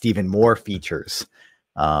test even more features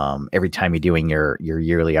every time you're doing your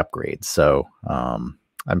yearly upgrades. So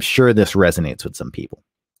I'm sure this resonates with some people.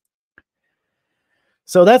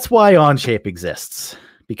 So that's why Onshape exists,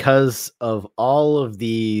 because of all of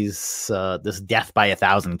these, this death by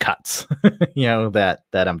 1,000 cuts, that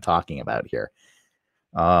I'm talking about here.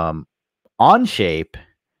 Onshape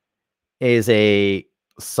is a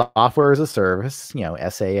software as a service,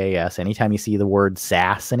 SaaS. Anytime you see the word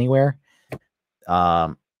SaaS anywhere,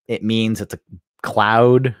 it means it's a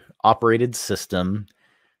cloud operated system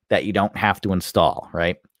that you don't have to install,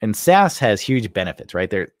 right? And SaaS has huge benefits,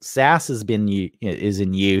 right? SaaS is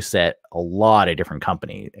in use at a lot of different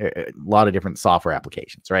companies, a lot of different software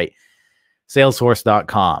applications, right?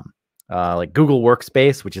 Salesforce.com, like Google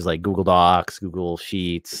Workspace, which is like Google Docs, Google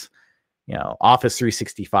Sheets, Office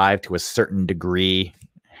 365 to a certain degree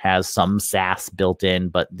has some SaaS built in,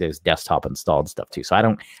 but there's desktop installed stuff too. So I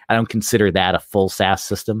don't consider that a full SaaS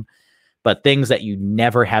system. But things that you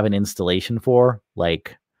never have an installation for,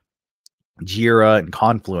 like Jira and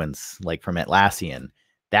Confluence, like from Atlassian,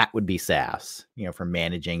 that would be SaaS, for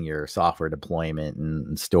managing your software deployment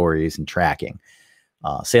and stories and tracking.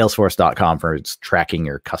 Salesforce.com for tracking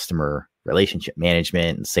your customer relationship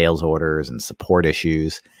management and sales orders and support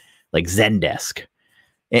issues, like Zendesk.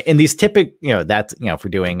 And these that's, for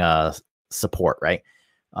doing support, right?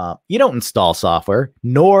 You don't install software,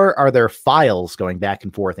 nor are there files going back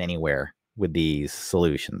and forth anywhere with these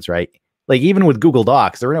solutions, right? Like even with Google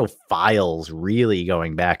Docs, there are no files really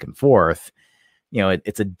going back and forth.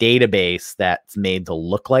 It's a database that's made to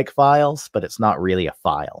look like files, but it's not really a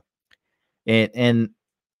file. And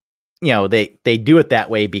they do it that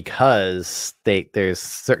way because there's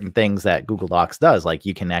certain things that Google Docs does. Like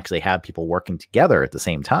you can actually have people working together at the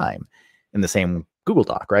same time in the same Google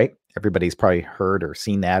Doc, right? Everybody's probably heard or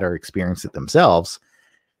seen that or experienced it themselves.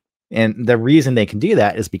 And the reason they can do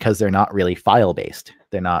that is because they're not really file-based.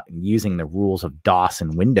 They're not using the rules of DOS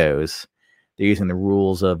and Windows. They're using the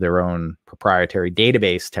rules of their own proprietary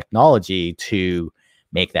database technology to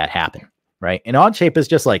make that happen, right? And Onshape is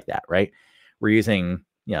just like that, right? We're using,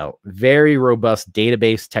 very robust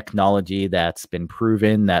database technology that's been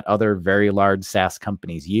proven that other very large SaaS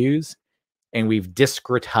companies use. And we've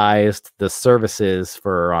discretized the services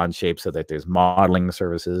for Onshape so that there's modeling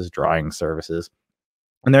services, drawing services,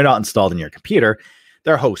 and they're not installed in your computer.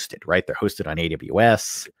 They're hosted, right? They're hosted on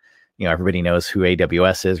AWS. Everybody knows who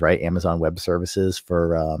AWS is, right? Amazon Web Services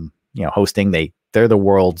for, hosting. They're the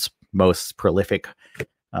world's most prolific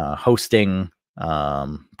hosting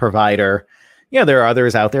provider. There are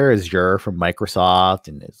others out there, Azure from Microsoft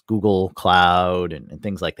and Google Cloud and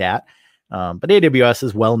things like that. But AWS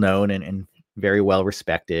is well known and very well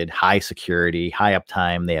respected, high security, high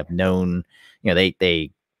uptime. They have known, they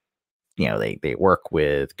work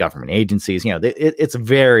with government agencies. It's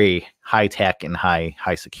very high tech and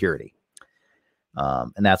high security.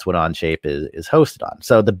 And that's what Onshape is hosted on.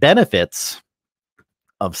 So the benefits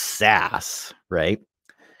of SaaS, right?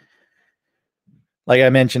 Like I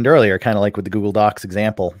mentioned earlier, kind of like with the Google Docs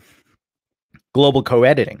example, global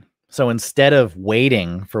co-editing. So instead of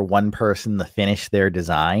waiting for one person to finish their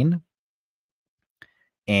design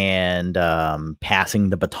and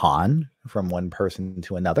passing the baton from one person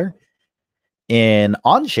to another, in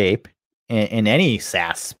Onshape, in any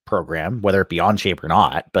SaaS program, whether it be Onshape or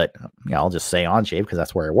not, but I'll just say Onshape because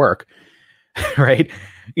that's where I work, right?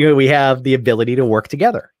 We have the ability to work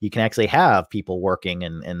together. You can actually have people working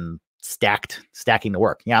and stacking the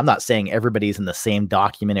work. I'm not saying everybody's in the same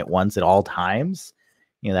document at once at all times.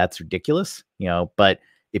 That's ridiculous. But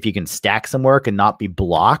if you can stack some work and not be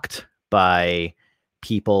blocked by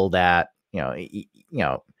people that,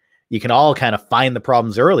 you can all kind of find the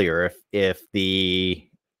problems earlier if the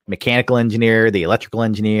mechanical engineer, the electrical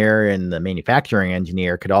engineer, and the manufacturing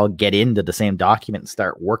engineer could all get into the same document and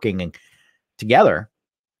start working together.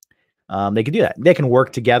 They can do that. They can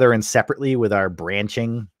work together and separately with our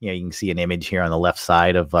branching. You can see an image here on the left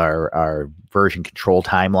side of our version control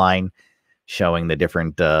timeline showing the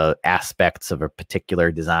different aspects of a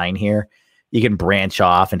particular design here. You can branch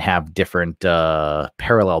off and have different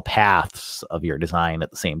parallel paths of your design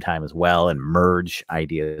at the same time as well and merge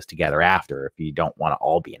ideas together after if you don't want to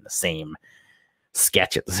all be in the same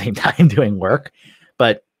sketch at the same time doing work.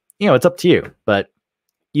 But, it's up to you. But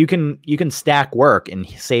you can stack work and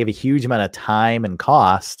save a huge amount of time and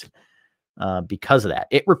cost because of that.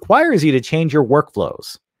 It requires you to change your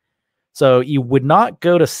workflows. So you would not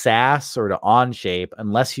go to SaaS or to Onshape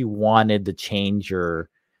unless you wanted to change your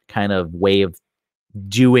kind of way of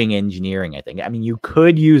doing engineering, I think. I mean, you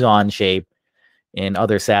could use Onshape in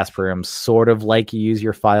other SaaS programs, sort of like you use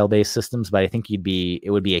your file-based systems, but I think it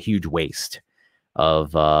would be a huge waste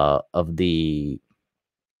of the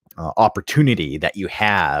opportunity that you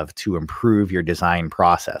have to improve your design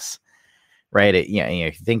process, right? If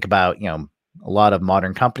you think about, a lot of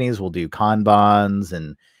modern companies will do Kanbans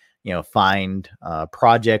and, find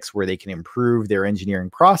projects where they can improve their engineering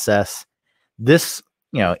process. This,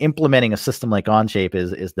 implementing a system like Onshape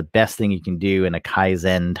is the best thing you can do in a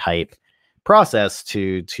Kaizen type process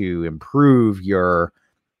to improve your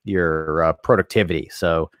productivity.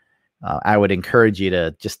 So I would encourage you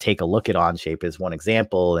to just take a look at Onshape as one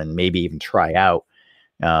example, and maybe even try out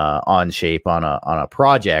Onshape on a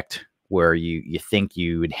project where you think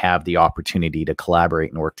you would have the opportunity to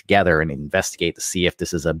collaborate and work together and investigate to see if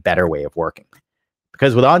this is a better way of working.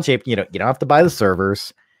 Because with Onshape, you don't have to buy the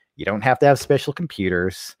servers. You don't have to have special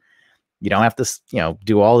computers. You don't have to,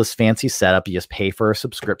 do all this fancy setup. You just pay for a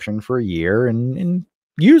subscription for a year and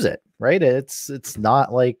use it, right? It's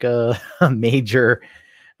not like a, a major,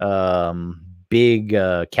 big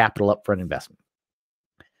capital upfront investment.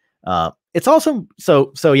 It's also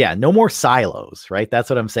so yeah, no more silos, right? That's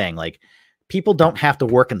what I'm saying. Like, people don't have to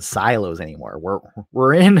work in silos anymore.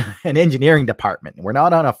 We're in an engineering department. We're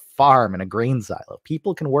not on a farm in a grain silo.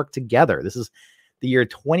 People can work together. This is the year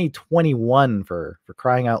 2021 for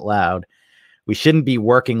crying out loud. We shouldn't be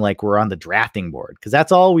working like we're on the drafting board, because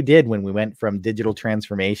that's all we did when we went from digital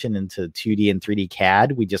transformation into 2D and 3D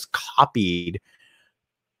CAD. We just copied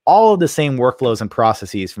all of the same workflows and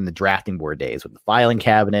processes from the drafting board days, with the filing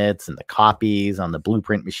cabinets and the copies on the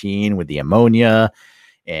blueprint machine, with the ammonia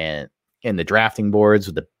and the drafting boards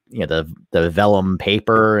with the vellum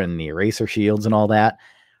paper and the eraser shields and all that.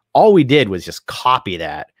 All we did was just copy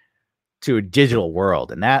that to a digital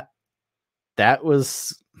world, and that's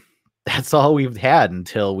all we've had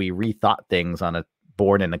until we rethought things on a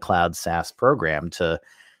born in the cloud SaaS program to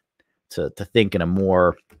think in a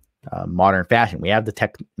more modern fashion. We have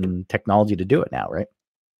the technology to do it now, right?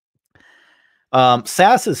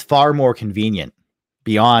 SaaS is far more convenient.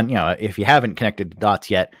 Beyond, if you haven't connected the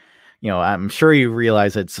dots yet, I'm sure you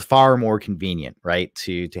realize it's far more convenient, right,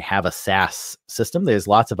 to have a SaaS system. There's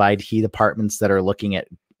lots of IT departments that are looking at,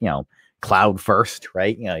 cloud first,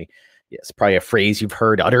 right? It's probably a phrase you've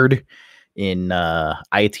heard uttered in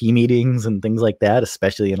IT meetings and things like that,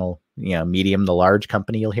 especially in a medium to large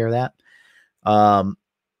company. You'll hear that.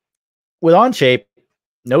 With Onshape,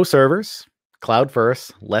 no servers, cloud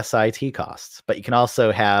first, less IT costs, but you can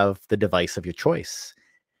also have the device of your choice,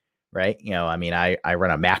 right? I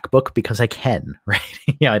run a MacBook because I can, right?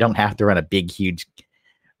 I don't have to run a big, huge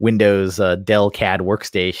Windows Dell CAD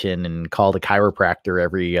workstation and call the chiropractor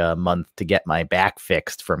every month to get my back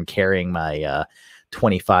fixed from carrying my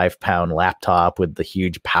 25-pound laptop with the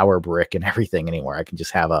huge power brick and everything anymore. I can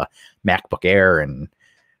just have a MacBook Air and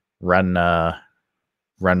run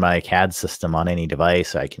my CAD system on any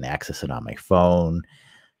device. I can access it on my phone.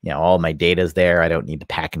 All my data's there. I don't need to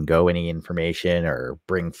pack and go any information or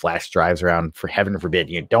bring flash drives around. For heaven forbid,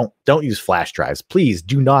 don't use flash drives. Please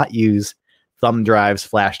do not use thumb drives.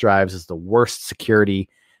 Flash drives is the worst security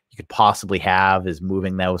you could possibly have, is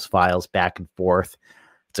moving those files back and forth.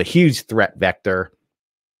 It's a huge threat vector.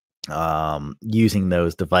 Using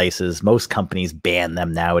those devices, most companies ban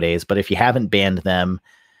them nowadays, but if you haven't banned them,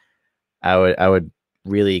 I would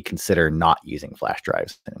really consider not using flash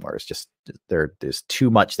drives anymore. It's just there's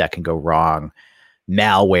too much that can go wrong.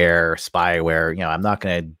 Malware, spyware. I'm not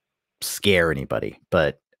going to scare anybody,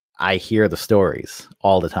 but I hear the stories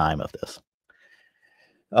all the time of this.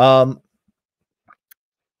 And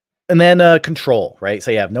then control, right?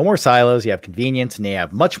 So you have no more silos, you have convenience, and you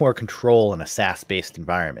have much more control in a SaaS-based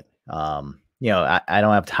environment. I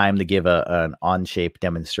don't have time to give an Onshape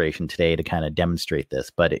demonstration today to kind of demonstrate this,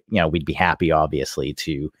 but we'd be happy, obviously,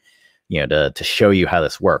 to show you how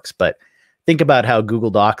this works. But think about how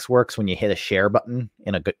Google Docs works. When you hit a share button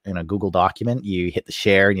in a Google document, you hit the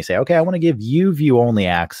share and you say, okay, I want to give you view-only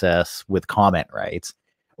access with comment rights.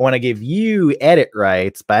 I want to give you edit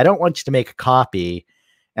rights, but I don't want you to make a copy,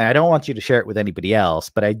 and I don't want you to share it with anybody else,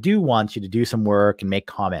 but I do want you to do some work and make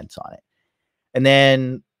comments on it. And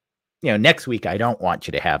then, next week, I don't want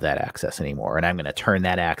you to have that access anymore, and I'm going to turn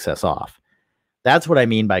that access off. That's what I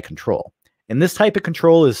mean by control. And this type of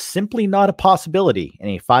control is simply not a possibility in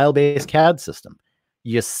a file-based CAD system.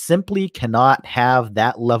 You just simply cannot have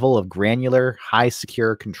that level of granular, high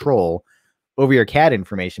secure control over your CAD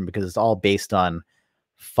information, because it's all based on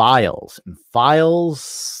files, and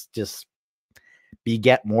files just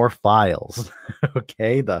beget more files.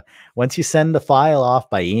 Okay. Once you send the file off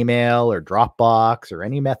by email or Dropbox or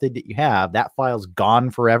any method that you have, that file's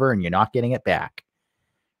gone forever and you're not getting it back.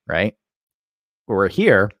 Right. We're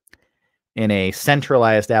here in a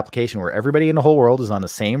centralized application where everybody in the whole world is on the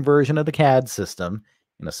same version of the CAD system,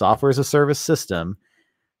 in a software as a service system.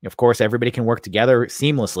 Of course, everybody can work together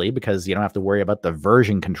seamlessly because you don't have to worry about the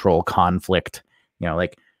version control conflict.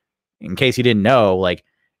 Like, in case you didn't know, like,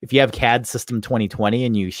 if you have CAD system 2020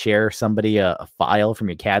 and you share somebody a file from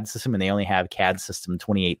your CAD system and they only have CAD system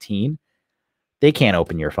 2018, they can't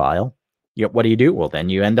open your file. What do? Well, then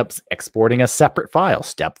you end up exporting a separate file,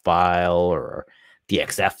 step file or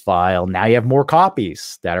DXF file. Now you have more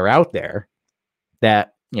copies that are out there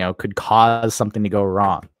that, could cause something to go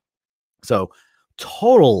wrong. So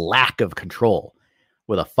total lack of control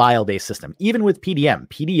with a file-based system. Even with PDM,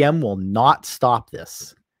 PDM will not stop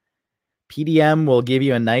this. PDM will give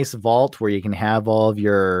you a nice vault where you can have all of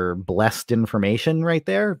your blessed information right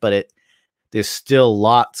there, but there's still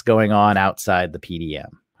lots going on outside the PDM.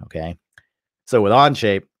 Okay. So with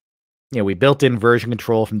Onshape, we built in version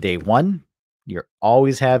control from day one. You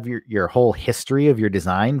always have your whole history of your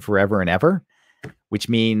design forever and ever, which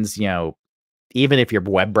means, even if your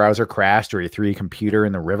web browser crashed or you threw your computer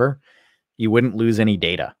in the river, you wouldn't lose any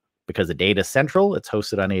data because the data is central. It's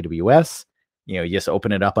hosted on AWS. You just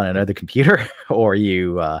open it up on another computer, or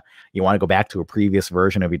you want to go back to a previous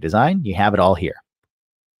version of your design. You have it all here.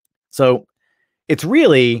 So it's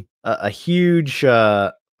really a huge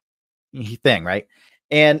thing, right?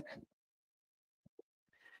 And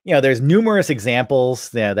there's numerous examples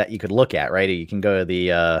that you could look at, right? You can go to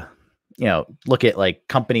the look at like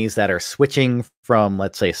companies that are switching from,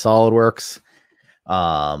 let's say, SolidWorks.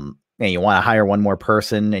 And you want to hire one more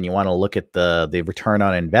person, and you want to look at the return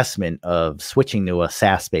on investment of switching to a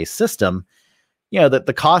SaaS-based system. That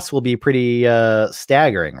the costs will be pretty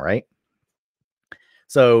staggering, right?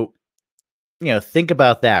 So, think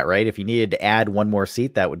about that, right? If you needed to add one more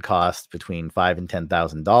seat, that would cost between $5,000 and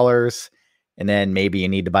 $10,000. And then maybe you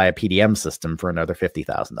need to buy a PDM system for another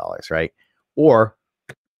 $50,000, right? Or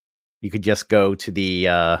you could just go to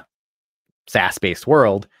the SaaS-based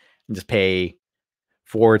world and just pay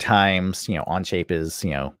 4 times. Onshape is,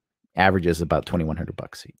 averages about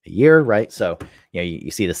 $2,100 a year, right? So,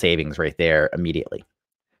 you see the savings right there immediately.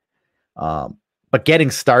 But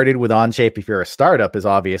getting started with Onshape, if you're a startup, is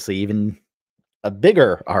obviously even a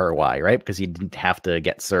bigger ROI, right? Because you didn't have to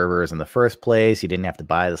get servers in the first place. You didn't have to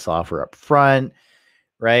buy the software up front,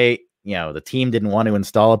 right? The team didn't want to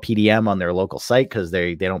install a PDM on their local site because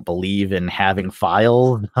they don't believe in having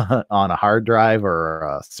files on a hard drive or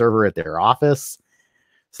a server at their office.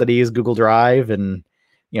 So they use Google Drive, and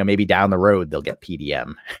maybe down the road they'll get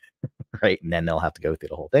PDM, right? And then they'll have to go through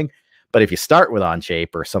the whole thing. But if you start with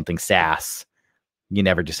Onshape or something SaaS, you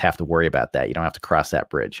never just have to worry about that. You don't have to cross that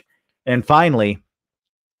bridge. And finally,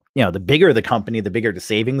 the bigger the company, the bigger the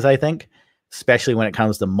savings, I think, especially when it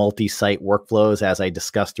comes to multi-site workflows. As I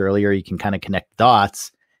discussed earlier, you can kind of connect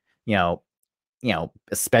dots,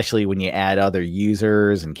 especially when you add other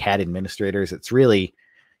users and CAD administrators. It's really,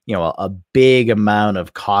 a big amount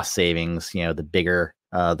of cost savings, the bigger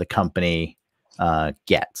the company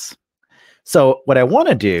gets. So what I want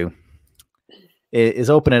to do is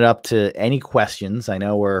open it up to any questions. I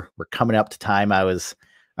know we're coming up to time. I was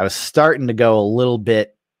starting to go a little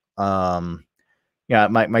bit,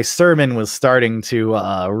 my sermon was starting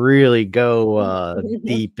to really go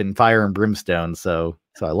deep in fire and brimstone. So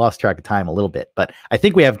I lost track of time a little bit, but I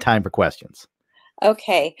think we have time for questions.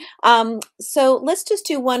 Okay. So let's just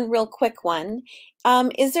do one real quick one.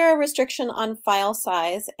 Is there a restriction on file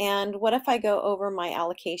size? And what if I go over my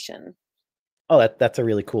allocation? Oh, that's a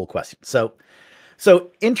really cool question.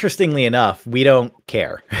 So interestingly enough, we don't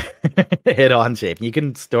care at Onshape. You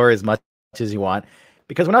can store as much as you want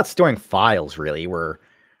because we're not storing files really. We're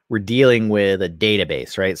dealing with a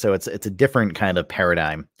database, right? So it's a different kind of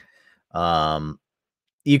paradigm.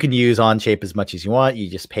 You can use Onshape as much as you want.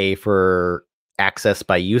 You just pay for access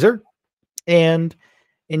by user, and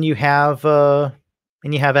you have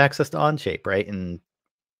access to Onshape, right? And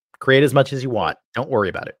create as much as you want. Don't worry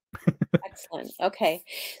about it. Excellent. Okay.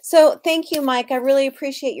 So thank you, Mike. I really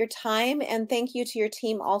appreciate your time, and thank you to your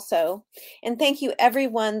team also. And thank you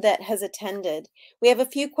everyone that has attended. We have a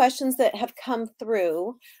few questions that have come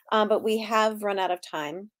through, but we have run out of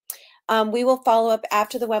time. We will follow up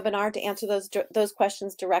after the webinar to answer those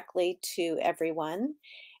questions directly to everyone.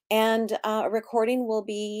 And a recording will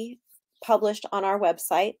be published on our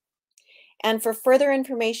website. And for further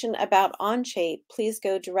information about Onshape, please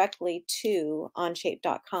go directly to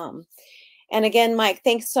onshape.com. And again, Mike,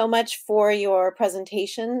 thanks so much for your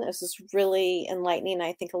presentation. This is really enlightening.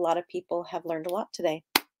 I think a lot of people have learned a lot today.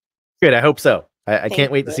 Good. I hope so. I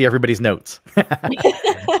can't wait to see everybody's notes.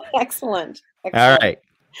 Excellent. All right.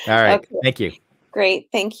 Okay. Thank you. Great.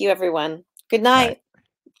 Thank you, everyone. Good night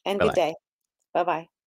and good day. Bye-bye.